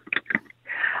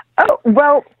 Oh,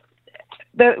 well,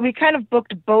 we kind of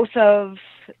booked both the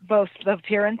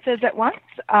appearances at once.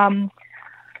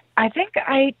 I think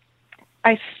I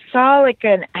saw like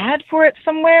an ad for it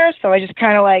somewhere, so I just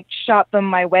kind of like shot them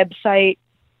my website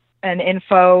and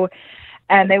info,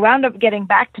 and they wound up getting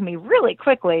back to me really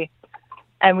quickly.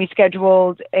 And we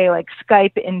scheduled a like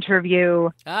Skype interview.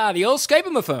 The old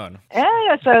Skype-a-phone.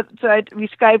 Yeah. So we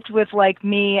Skyped with like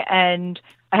me, and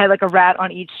I had like a rat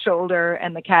on each shoulder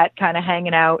and the cat kind of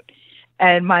hanging out,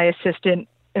 and my assistant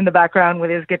in the background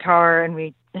with his guitar, and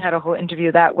we had a whole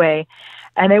interview that way.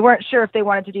 And they weren't sure if they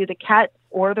wanted to do the cat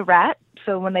or the rat.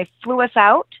 So when they flew us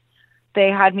out, they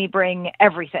had me bring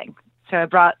everything. So I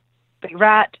brought the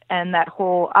rat and that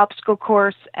whole obstacle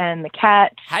course and the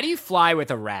cat. How do you fly with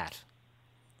a rat?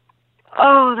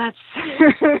 Oh, that's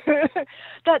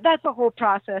a whole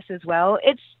process as well.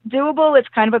 It's doable. It's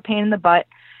kind of a pain in the butt.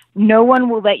 No one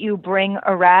will let you bring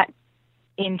a rat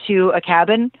into a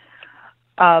cabin.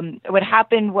 What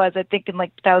happened was, I think in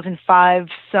like 2005,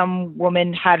 some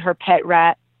woman had her pet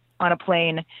rat on a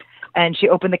plane, and she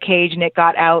opened the cage and it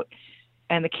got out,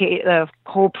 and the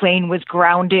whole plane was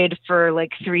grounded for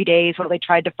like 3 days while they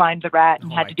tried to find the rat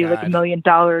and had to do like $1 million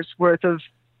worth of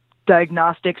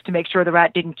diagnostics to make sure the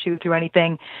rat didn't chew through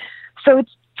anything. So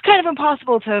it's kind of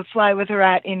impossible to fly with a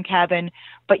rat in cabin,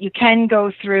 but you can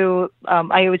go through,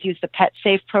 I always use the Pet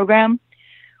Safe program,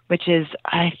 which is,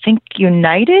 I think,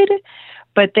 United,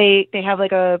 but they have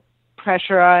like a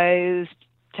pressurized,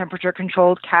 temperature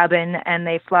controlled cabin, and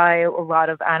they fly a lot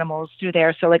of animals through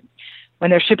there. So like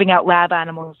when they're shipping out lab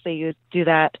animals, they do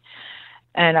that.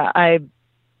 And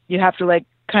you have to like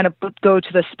kind of go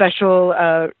to the special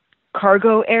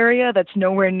cargo area that's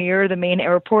nowhere near the main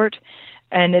airport,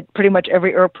 and pretty much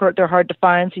every airport they're hard to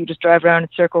find, so you just drive around in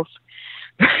circles.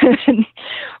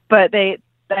 But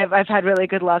I've had really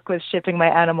good luck with shipping my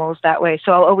animals that way,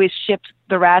 so I'll always ship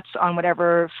the rats on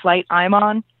whatever flight I'm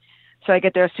on. So I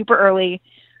get there super early,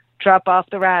 drop off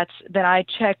the rats, then I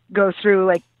go through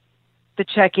like the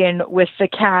check-in with the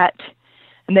cat,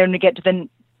 and then to get to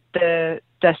the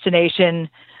destination,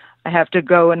 I have to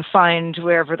go and find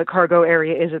wherever the cargo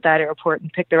area is at that airport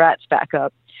and pick the rats back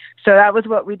up. So that was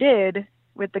what we did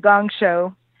with the Gong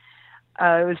Show.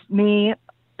 It was me,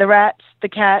 the rats, the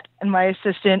cat, and my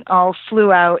assistant all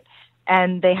flew out,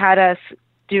 and they had us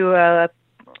do a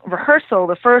rehearsal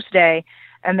the first day,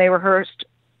 and we rehearsed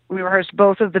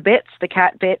both of the bits, the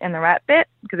cat bit and the rat bit,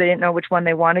 because they didn't know which one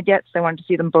they wanted yet, so they wanted to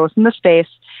see them both in the space.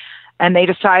 And they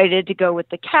decided to go with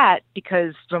the cat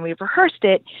because when we rehearsed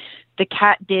it, the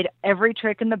cat did every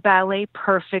trick in the ballet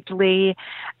perfectly,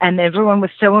 and everyone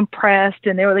was so impressed,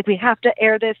 and they were like, we have to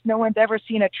air this. No one's ever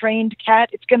seen a trained cat.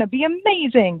 It's going to be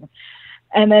amazing.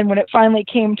 And then when it finally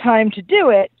came time to do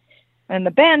it, and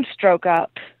the band struck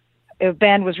up, the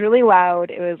band was really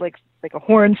loud. It was like a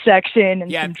horn section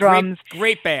and some drums.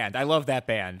 Great band. I love that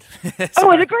band.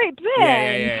 Oh, it's a great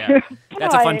band. Yeah.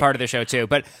 That's a fun part of the show too.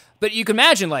 But you can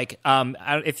imagine, like,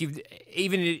 if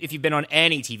you've been on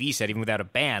any TV set, even without a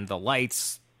band, the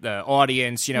lights, the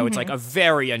audience, it's like a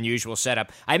very unusual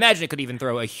setup. I imagine it could even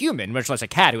throw a human, much less a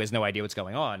cat who has no idea what's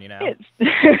going on.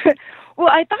 Well,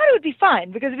 I thought it would be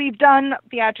fine because we've done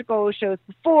theatrical shows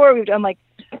before. We've done like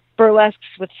burlesques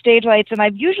with stage lights, and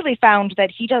I've usually found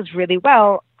that he does really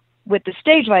well with the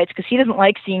stage lights because he doesn't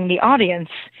like seeing the audience.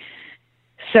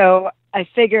 So I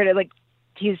figured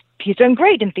he's done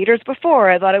great in theaters before.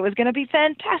 I thought it was going to be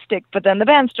fantastic, but then the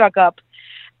band struck up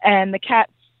and the cat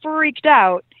freaked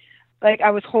out. Like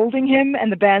I was holding him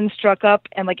and the band struck up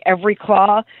and like every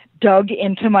claw dug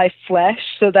into my flesh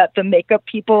so that the makeup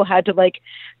people had to like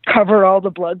cover all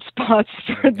the blood spots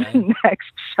for the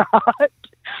next shot.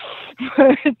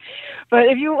 But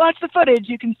if you watch the footage,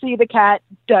 you can see the cat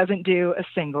doesn't do a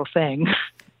single thing.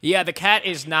 Yeah, the cat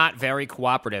is not very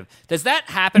cooperative. Does that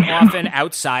happen often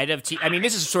outside of TV? I mean,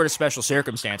 this is sort of special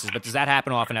circumstances, but does that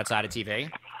happen often outside of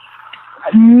TV?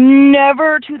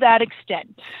 Never to that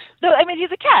extent. So, I mean,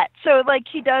 he's a cat, so like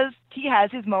he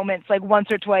has his moments. Like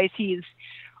once or twice, he's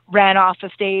ran off the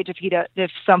stage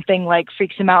if something like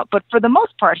freaks him out. But for the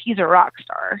most part, he's a rock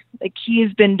star. Like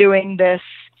he's been doing this,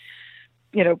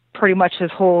 pretty much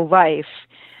his whole life,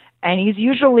 and he's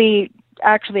usually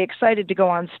actually excited to go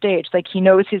on stage. Like he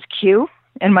knows his cue,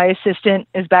 and my assistant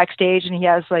is backstage, and he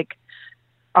has like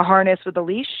a harness with a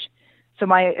leash. So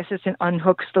my assistant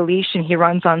unhooks the leash and he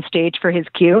runs on stage for his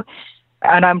cue.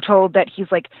 And I'm told that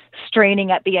he's like straining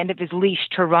at the end of his leash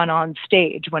to run on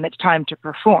stage when it's time to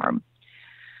perform.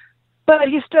 But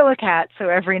he's still a cat, so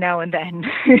every now and then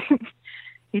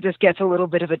he just gets a little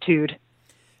bit of a toot.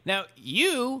 Now,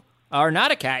 you are not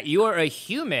a cat. You are a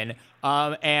human.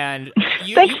 And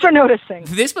thanks for noticing.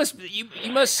 This you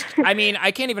must. I mean, I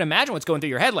can't even imagine what's going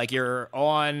through your head. Like you're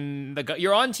on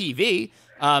TV.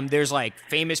 There's like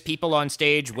famous people on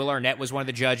stage. Will Arnett was one of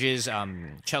the judges.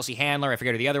 Chelsea Handler, I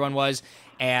forget who the other one was.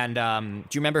 And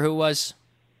do you remember who it was?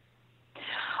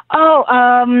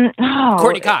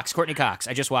 Courtney Cox. Courtney Cox.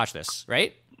 I just watched this,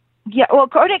 right? Yeah. Well,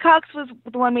 Courtney Cox was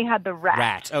the one we had the rat.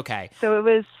 Rat. Okay. So it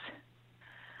was.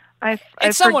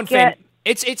 It's someone famous.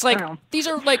 It's like these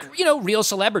are like real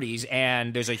celebrities,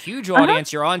 and there's a huge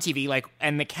audience. You're on TV, like,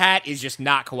 and the cat is just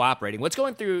not cooperating. What's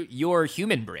going through your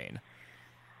human brain?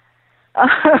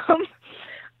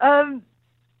 I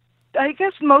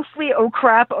guess mostly oh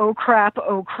crap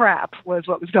was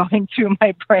what was going through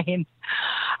my brain.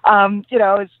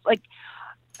 It's like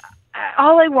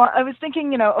all I was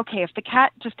thinking, okay, if the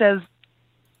cat just does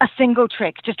a single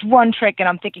trick, just one trick. And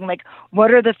I'm thinking, like,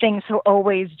 what are the things he'll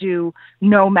always do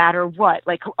no matter what?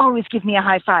 Like, he'll always give me a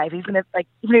high five. He's going to, like,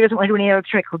 even if he doesn't want to do any other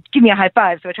trick, he'll give me a high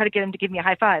five. So I try to get him to give me a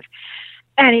high five.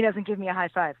 And he doesn't give me a high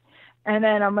five. And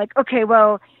then I'm like, okay,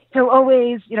 well, he'll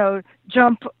always,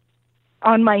 jump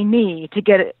on my knee to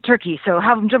get a turkey. So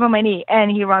have him jump on my knee,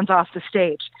 and he runs off the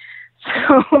stage.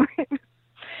 So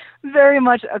very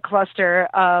much a cluster.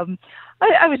 I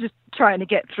was just trying to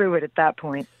get through it at that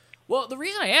point. Well, the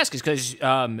reason I ask is because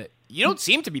you don't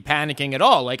seem to be panicking at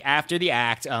all. Like after the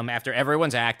act, after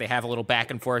everyone's act, they have a little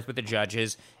back and forth with the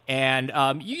judges, and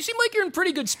you seem like you're in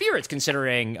pretty good spirits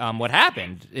considering what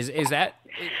happened.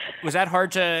 Was that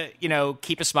hard to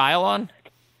keep a smile on?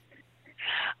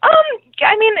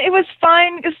 I mean, it was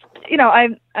fine because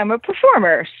I'm a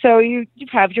performer, so you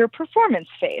have your performance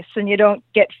face, and you don't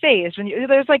get phased.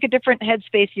 There's like a different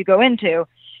headspace you go into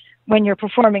when you're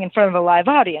performing in front of a live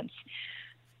audience.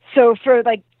 So for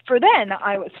then,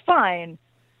 I was fine.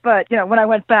 But, when I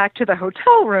went back to the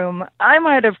hotel room, I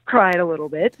might have cried a little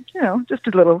bit, just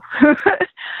a little.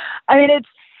 I mean,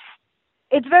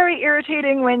 it's very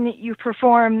irritating when you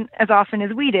perform as often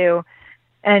as we do,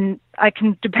 and I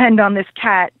can depend on this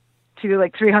cat to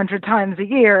like 300 times a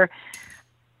year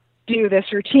do this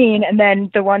routine. And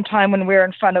then the one time when we're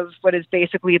in front of what is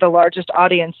basically the largest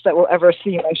audience that will ever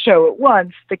see my show at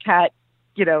once, the cat,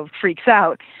 freaks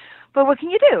out. But what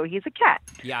can you do? He's a cat.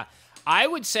 Yeah. I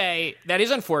would say that is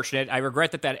unfortunate. I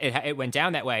regret that it went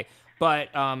down that way.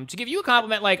 But to give you a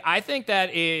compliment, I think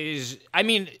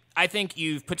I think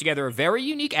you've put together a very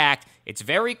unique act. It's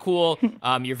very cool.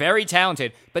 You're very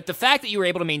talented. But the fact that you were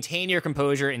able to maintain your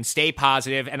composure and stay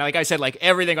positive, and like I said,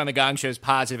 everything on the Gong Show is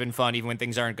positive and fun, even when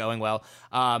things aren't going well.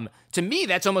 To me,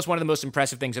 that's almost one of the most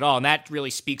impressive things at all. And that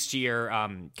really speaks to your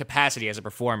capacity as a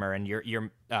performer and your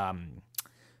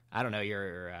I don't know,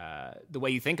 the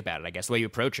way you think about it, I guess, the way you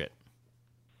approach it.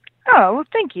 Oh, well,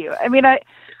 thank you. I mean,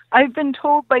 I've been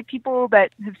told by people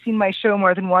that have seen my show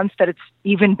more than once that it's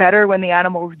even better when the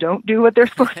animals don't do what they're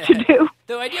supposed to do.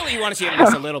 Though ideally you want to see it at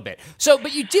least a little bit. So,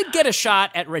 but you did get a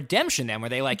shot at redemption then. Were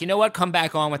they like, you know what, come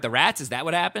back on with the rats? Is that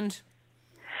what happened?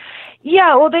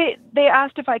 Yeah, well, they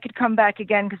asked if I could come back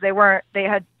again because they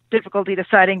had difficulty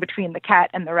deciding between the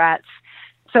cat and the rats.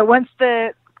 So once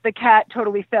the cat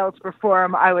totally failed to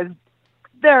perform, I was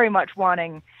very much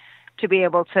wanting to be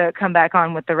able to come back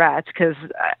on with the rats because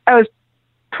I was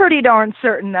pretty darn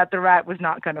certain that the rat was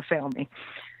not going to fail me.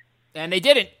 And they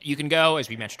didn't. You can go, as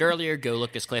we mentioned earlier, go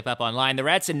look this clip up online. The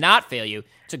rats did not fail you.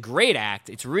 It's a great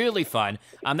act. It's really fun.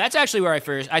 That's actually where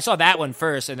I saw that one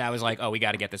first, and I was like, oh, we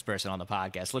got to get this person on the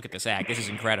podcast. Look at this act. This is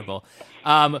incredible.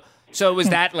 So was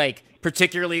that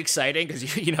particularly exciting because,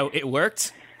 it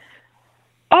worked?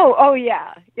 Oh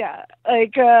yeah. Yeah.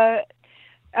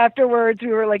 Afterwards, we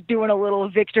were doing a little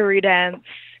victory dance,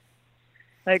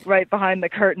 right behind the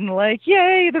curtain,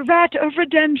 yay, the rat of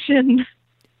redemption.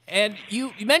 And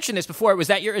you mentioned this before. Was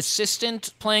that your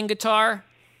assistant playing guitar?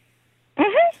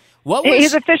 Mm-hmm.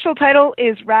 His official title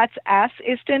is Rat's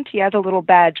Assistant. He has a little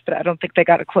badge, but I don't think they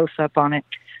got a close-up on it.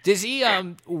 Does he,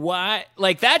 what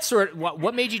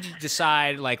made you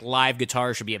decide, live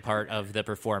guitar should be a part of the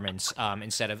performance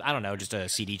instead of, I don't know, just a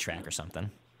CD track or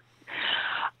something?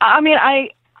 I mean,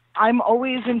 I'm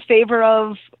always in favor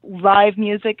of live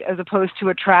music as opposed to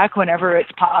a track whenever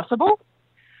it's possible.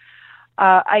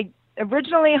 I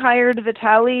originally hired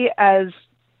Vitaly as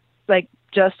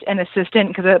just an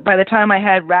assistant because by the time I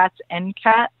had rats and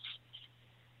cats,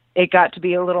 it got to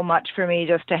be a little much for me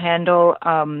just to handle.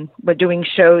 But doing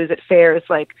shows at fairs,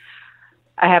 I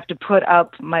have to put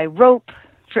up my rope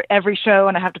for every show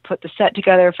and I have to put the set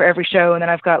together for every show. And then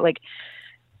I've got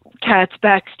cats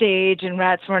backstage and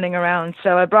rats running around.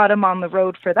 So I brought him on the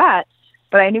road for that,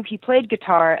 but I knew he played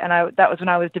guitar and that was when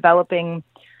I was developing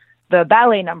the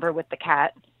ballet number with the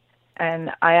cat.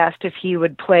 And I asked if he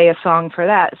would play a song for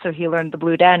that. So he learned the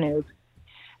Blue Danube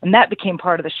and that became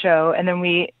part of the show. And then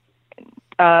we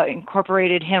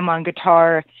incorporated him on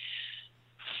guitar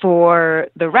for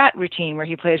the rat routine where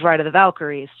he plays Ride of the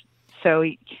Valkyries. So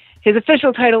his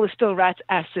official title is still Rat's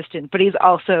Assistant, but he's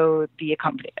also the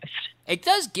accompanist. It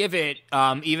does give it,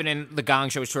 even in the Gong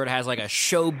Show, it sort of has a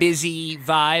show busy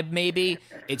vibe, maybe.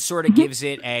 It sort of gives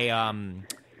it a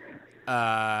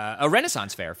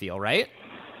Renaissance fair feel, right?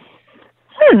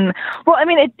 Well, I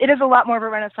mean, it is a lot more of a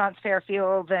Renaissance fair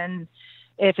feel than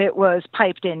if it was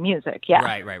piped in music, yeah.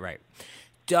 Right.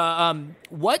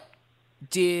 What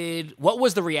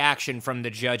was the reaction from the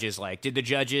judges like? Do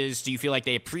you feel like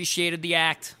they appreciated the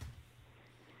act?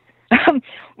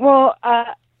 Well,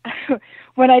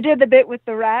 when I did the bit with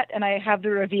the rat and I have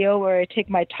the reveal where I take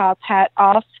my top hat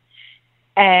off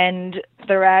and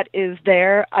the rat is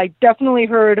there. I definitely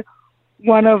heard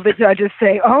one of the judges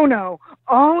say, "Oh no,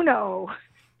 oh no."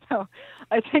 So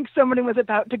I think somebody was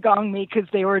about to gong me because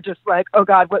they were just like, "Oh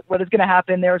God, what is going to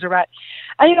happen? There's a rat."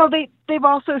 And they've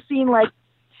also seen like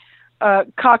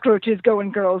cockroaches go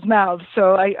in girls' mouths.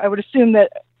 So I would assume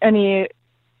that any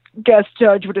guest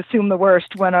judge would assume the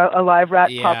worst when a live rat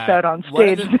pops out on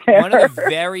stage. One of the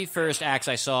very first acts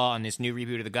I saw on this new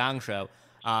reboot of The Gong Show,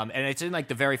 and it's in like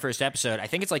the very first episode, I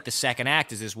think it's like the second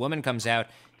act, is this woman comes out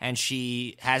and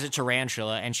she has a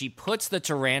tarantula and she puts the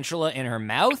tarantula in her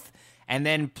mouth and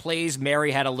then plays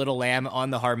Mary Had a Little Lamb on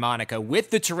the harmonica with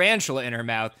the tarantula in her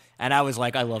mouth. And I was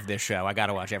like, I love this show. I got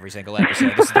to watch every single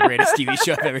episode. This is the greatest TV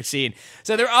show I've ever seen.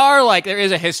 So there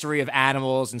is a history of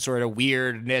animals and sort of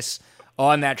weirdness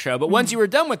on that show. But once you were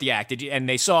done with the act, and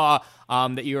they saw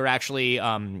that you were actually,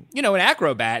 an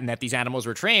acrobat and that these animals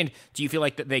were trained, do you feel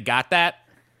like that they got that?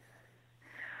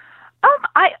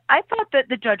 I thought that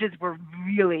the judges were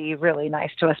really, really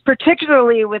nice to us,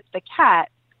 particularly with the cat,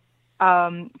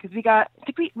 because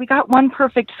we got one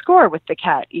perfect score with the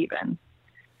cat even,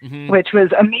 which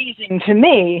was amazing to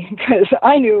me because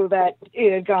I knew that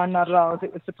it had gone not at all as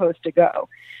it was supposed to go,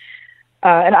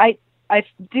 and I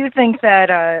do think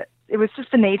that it was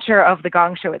just the nature of the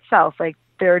Gong Show itself. Like,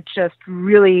 they're just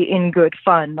really in good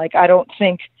fun. Like, I don't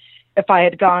think if I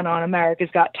had gone on America's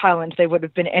Got Talent, they would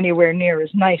have been anywhere near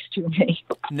as nice to me.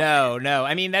 No.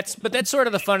 I mean, that's sort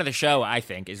of the fun of the show, I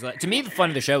think. To me, the fun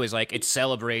of the show is like it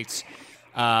celebrates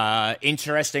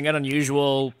interesting and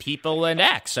unusual people and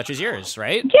acts such as yours,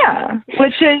 right? Yeah,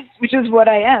 which is what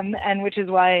I am, and which is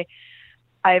why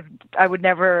I've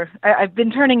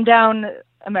been turning down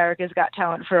America's Got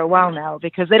Talent for a while now,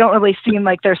 because they don't really seem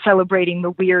like they're celebrating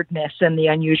the weirdness and the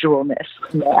unusualness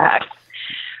in the act.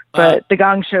 But the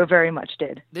Gong Show very much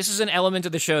did. This is an element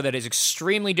of the show that is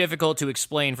extremely difficult to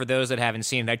explain for those that haven't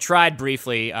seen it. I tried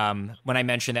briefly when I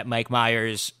mentioned that Mike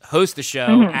Myers hosts the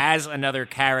show as another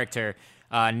character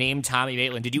named Tommy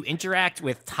Maitland. Did you interact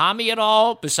with Tommy at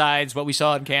all besides what we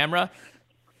saw on camera?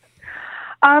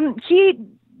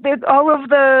 All of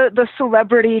the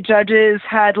celebrity judges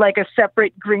had like a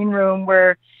separate green room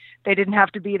where they didn't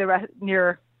have to be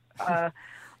near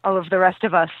all of the rest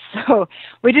of us. So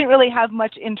we didn't really have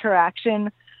much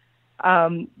interaction.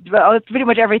 But pretty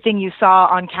much everything you saw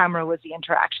on camera was the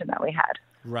interaction that we had.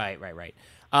 Right.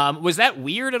 Was that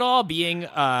weird at all, being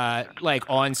like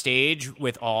on stage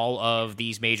with all of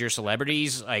these major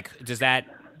celebrities? Like, does that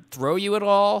throw you at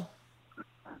all?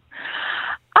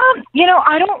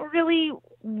 I don't really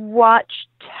watch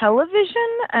television,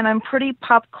 and I'm pretty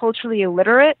pop culturally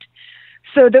illiterate.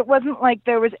 So that wasn't like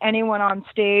there was anyone on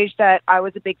stage that I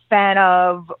was a big fan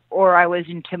of or I was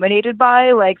intimidated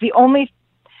by. Like, the only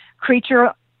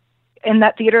creature in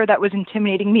that theater that was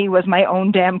intimidating me was my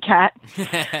own damn cat.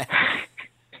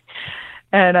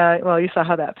 And, you saw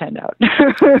how that panned out.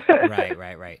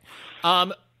 Right.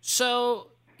 So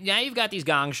now you've got these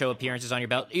Gong Show appearances on your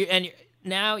belt, and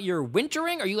now you're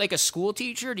wintering? Are you like a school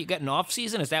teacher? Do you get an off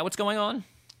season? Is that what's going on?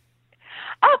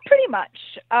 Pretty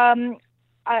much.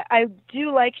 I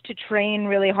do like to train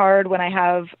really hard when I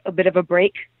have a bit of a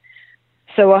break.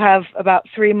 So we'll have about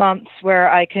 3 months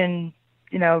where I can,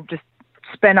 just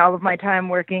spend all of my time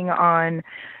working on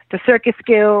the circus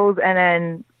skills, and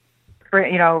then,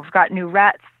 I've got new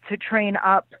rats to train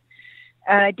up.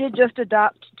 And I did just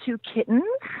adopt 2 kittens.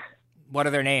 What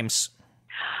are their names?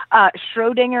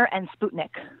 Schrodinger and Sputnik.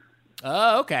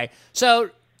 Oh, okay. So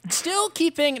still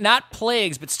keeping, not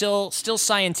plagues, but still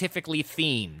scientifically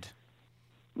themed.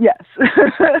 Yes.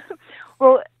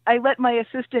 Well, I let my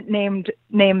assistant name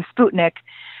Sputnik,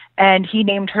 and he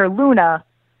named her Luna,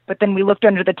 but then we looked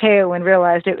under the tail and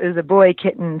realized it was a boy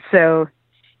kitten, so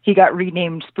he got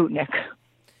renamed Sputnik.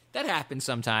 That happens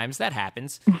sometimes. That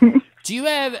happens. Do you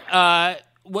have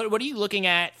what are you looking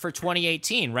at for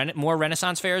 2018? More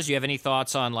Renaissance fairs? Do you have any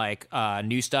thoughts on like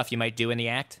new stuff you might do in the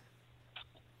act?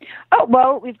 Oh,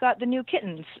 well, we've got the new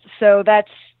kittens, so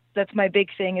that's my big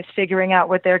thing, is figuring out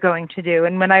what they're going to do.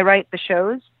 And when I write the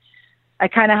shows, I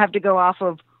kind of have to go off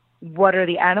of what are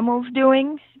the animals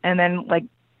doing, and then like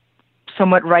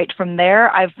somewhat write from there.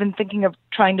 I've been thinking of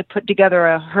trying to put together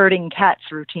a herding cats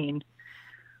routine,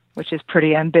 which is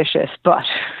pretty ambitious, but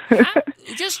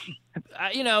just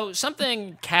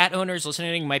something cat owners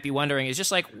listening might be wondering is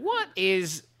just like, what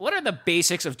are the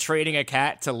basics of training a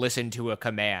cat to listen to a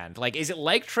command? Like, is it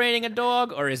like training a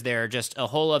dog, or is there just a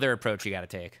whole other approach you got to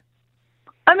take?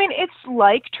 I mean, it's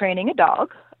like training a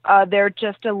dog. They're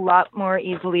just a lot more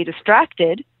easily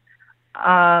distracted.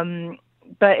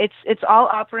 But it's all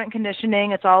operant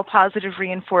conditioning. It's all positive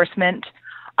reinforcement.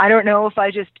 I don't know if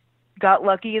I just got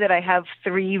lucky that I have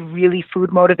 3 really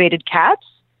food motivated cats,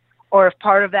 or if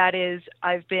part of that is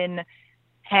I've been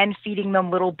hand feeding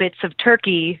them little bits of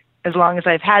turkey as long as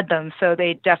I've had them. So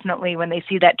they definitely, when they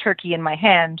see that turkey in my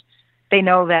hand, they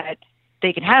know that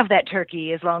they can have that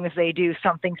turkey as long as they do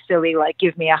something silly like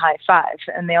give me a high five.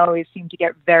 And they always seem to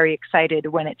get very excited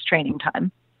when it's training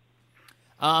time.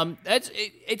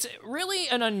 It's really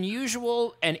an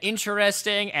unusual and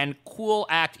interesting and cool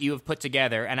act you have put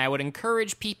together, and I would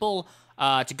encourage people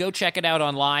to go check it out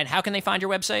online. How can they find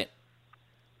your website?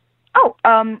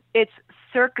 It's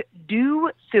Cirque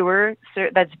du Sewer.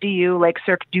 That's DU, like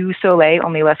Cirque du Soleil,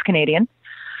 only less Canadian.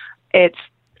 It's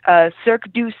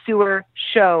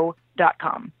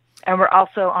cirquedusewershow.com. And we're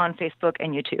also on Facebook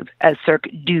and YouTube as Cirque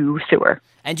du Sewer.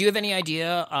 And do you have any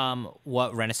idea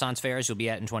what Renaissance fairs you'll be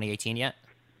at in 2018 yet?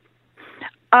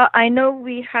 I know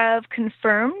we have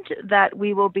confirmed that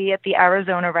we will be at the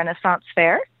Arizona Renaissance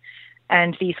Fair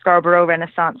and the Scarborough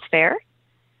Renaissance Fair.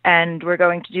 And we're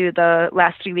going to do the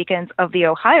last 3 weekends of the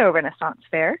Ohio Renaissance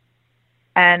Fair.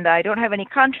 And I don't have any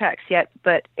contracts yet,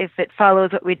 but if it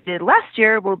follows what we did last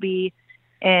year, we'll be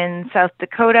in South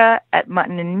Dakota at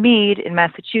Mutton and Mead in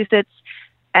Massachusetts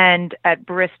and at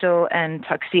Bristol and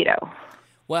Tuxedo.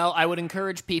 Well, I would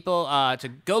encourage people to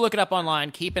go look it up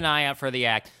online, keep an eye out for the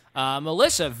act.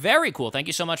 Melissa, very cool. Thank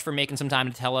you so much for making some time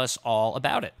to tell us all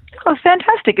about it. Oh,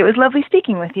 fantastic. It was lovely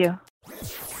speaking with you.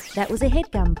 That was a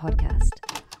HeadGum podcast.